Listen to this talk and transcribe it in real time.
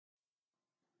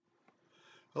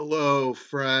Hello,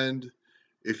 friend.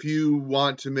 If you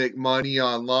want to make money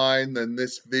online, then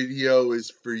this video is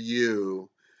for you.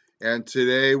 And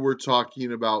today we're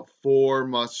talking about 4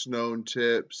 must-know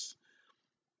tips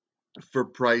for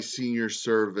pricing your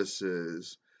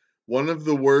services. One of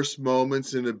the worst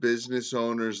moments in a business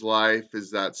owner's life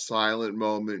is that silent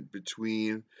moment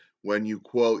between when you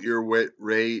quote your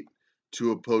rate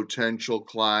to a potential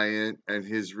client and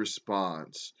his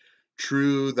response.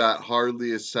 True that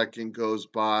hardly a second goes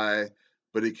by,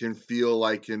 but it can feel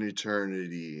like an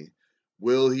eternity.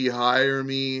 Will he hire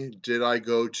me? Did I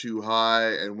go too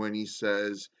high? And when he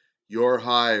says, "You're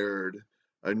hired,"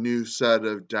 a new set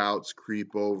of doubts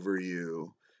creep over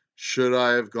you. Should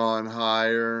I have gone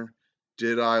higher?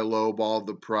 Did I lowball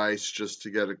the price just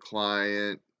to get a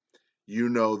client? You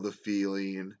know the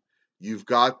feeling. You've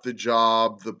got the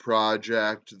job, the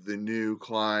project, the new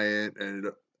client, and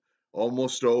it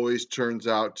almost always turns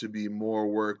out to be more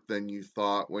work than you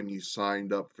thought when you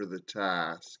signed up for the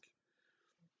task.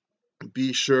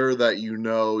 Be sure that you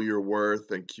know your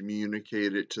worth and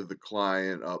communicate it to the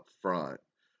client up front.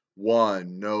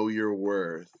 1. Know your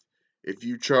worth. If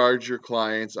you charge your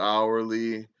clients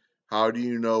hourly, how do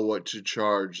you know what to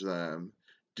charge them?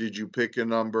 Did you pick a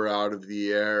number out of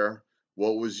the air?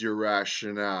 What was your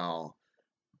rationale?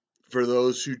 For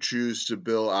those who choose to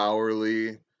bill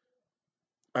hourly,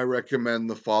 I recommend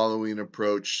the following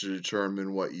approach to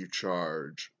determine what you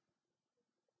charge.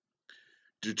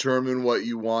 Determine what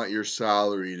you want your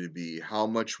salary to be. How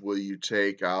much will you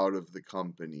take out of the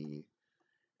company?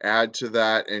 Add to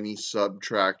that any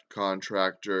subtract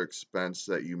contractor expense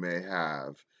that you may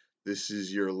have. This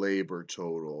is your labor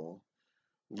total.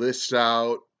 List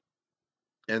out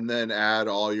and then add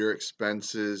all your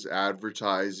expenses: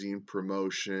 advertising,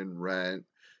 promotion, rent,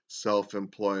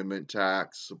 self-employment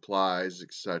tax, supplies,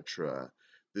 etc.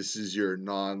 This is your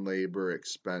non-labor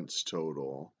expense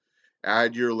total.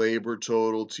 Add your labor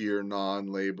total to your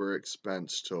non-labor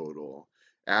expense total.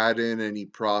 Add in any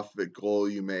profit goal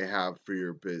you may have for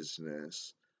your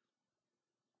business.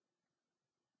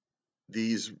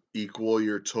 These equal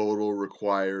your total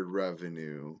required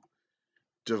revenue.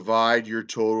 Divide your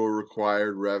total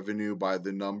required revenue by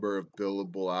the number of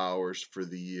billable hours for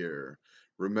the year.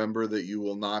 Remember that you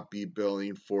will not be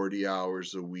billing 40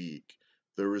 hours a week.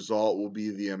 The result will be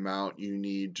the amount you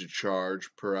need to charge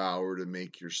per hour to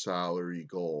make your salary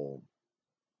goal.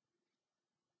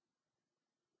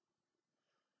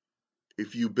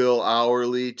 If you bill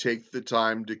hourly, take the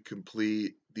time to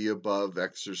complete the above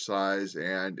exercise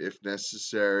and, if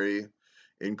necessary,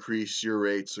 increase your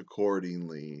rates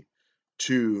accordingly.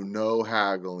 2. No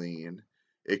haggling.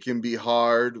 It can be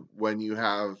hard when you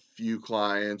have few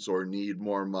clients or need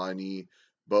more money,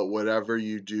 but whatever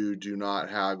you do, do not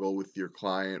haggle with your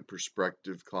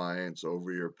prospective clients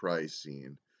over your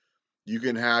pricing. You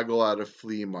can haggle at a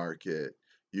flea market.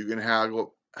 You can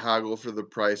haggle for the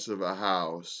price of a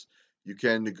house. You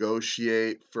can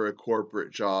negotiate for a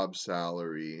corporate job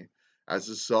salary. As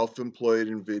a self-employed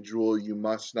individual, you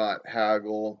must not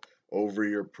haggle over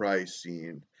your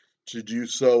pricing. To do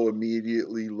so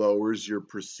immediately lowers your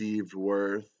perceived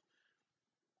worth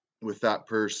with that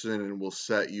person and will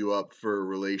set you up for a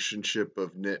relationship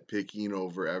of nitpicking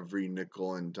over every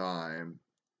nickel and dime.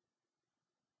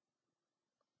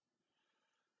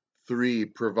 3.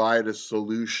 Provide a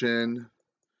solution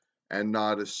and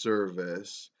not a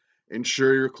service.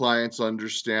 Ensure your clients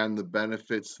understand the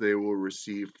benefits they will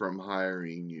receive from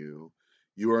hiring you.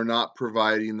 You are not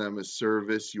providing them a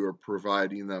service, you are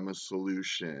providing them a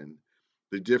solution.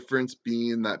 The difference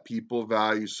being that people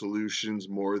value solutions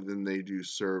more than they do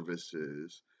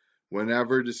services.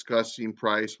 Whenever discussing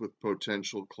price with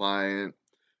potential client,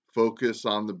 focus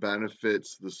on the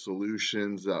benefits, the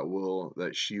solutions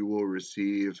that she will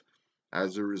receive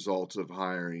as a result of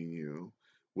hiring you.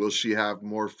 Will she have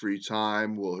more free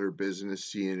time? Will her business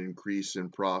see an increase in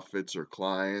profits or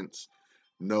clients?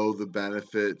 Know the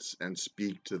benefits and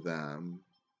speak to them.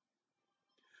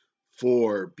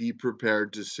 4. Be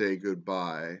prepared to say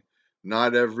goodbye.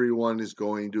 Not everyone is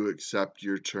going to accept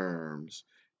your terms.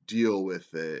 Deal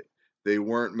with it. They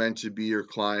weren't meant to be your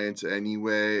clients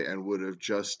anyway and would have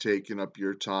just taken up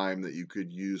your time that you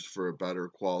could use for a better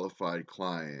qualified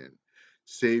client.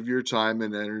 Save your time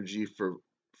and energy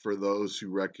for those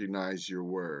who recognize your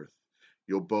worth.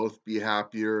 You'll both be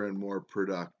happier and more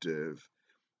productive.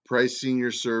 Pricing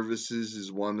your services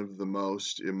is one of the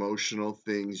most emotional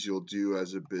things you'll do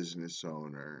as a business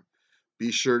owner.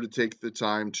 Be sure to take the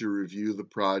time to review the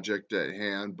project at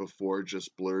hand before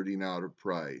just blurting out a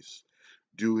price.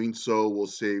 Doing so will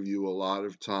save you a lot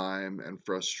of time and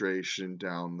frustration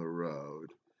down the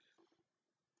road.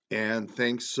 And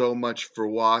thanks so much for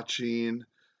watching.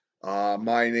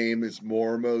 My name is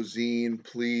Mormozine.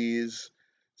 Please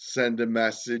send a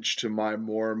message to my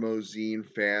Mormozine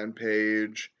fan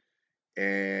page.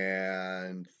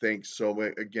 And thanks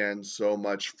so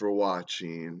much for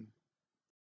watching.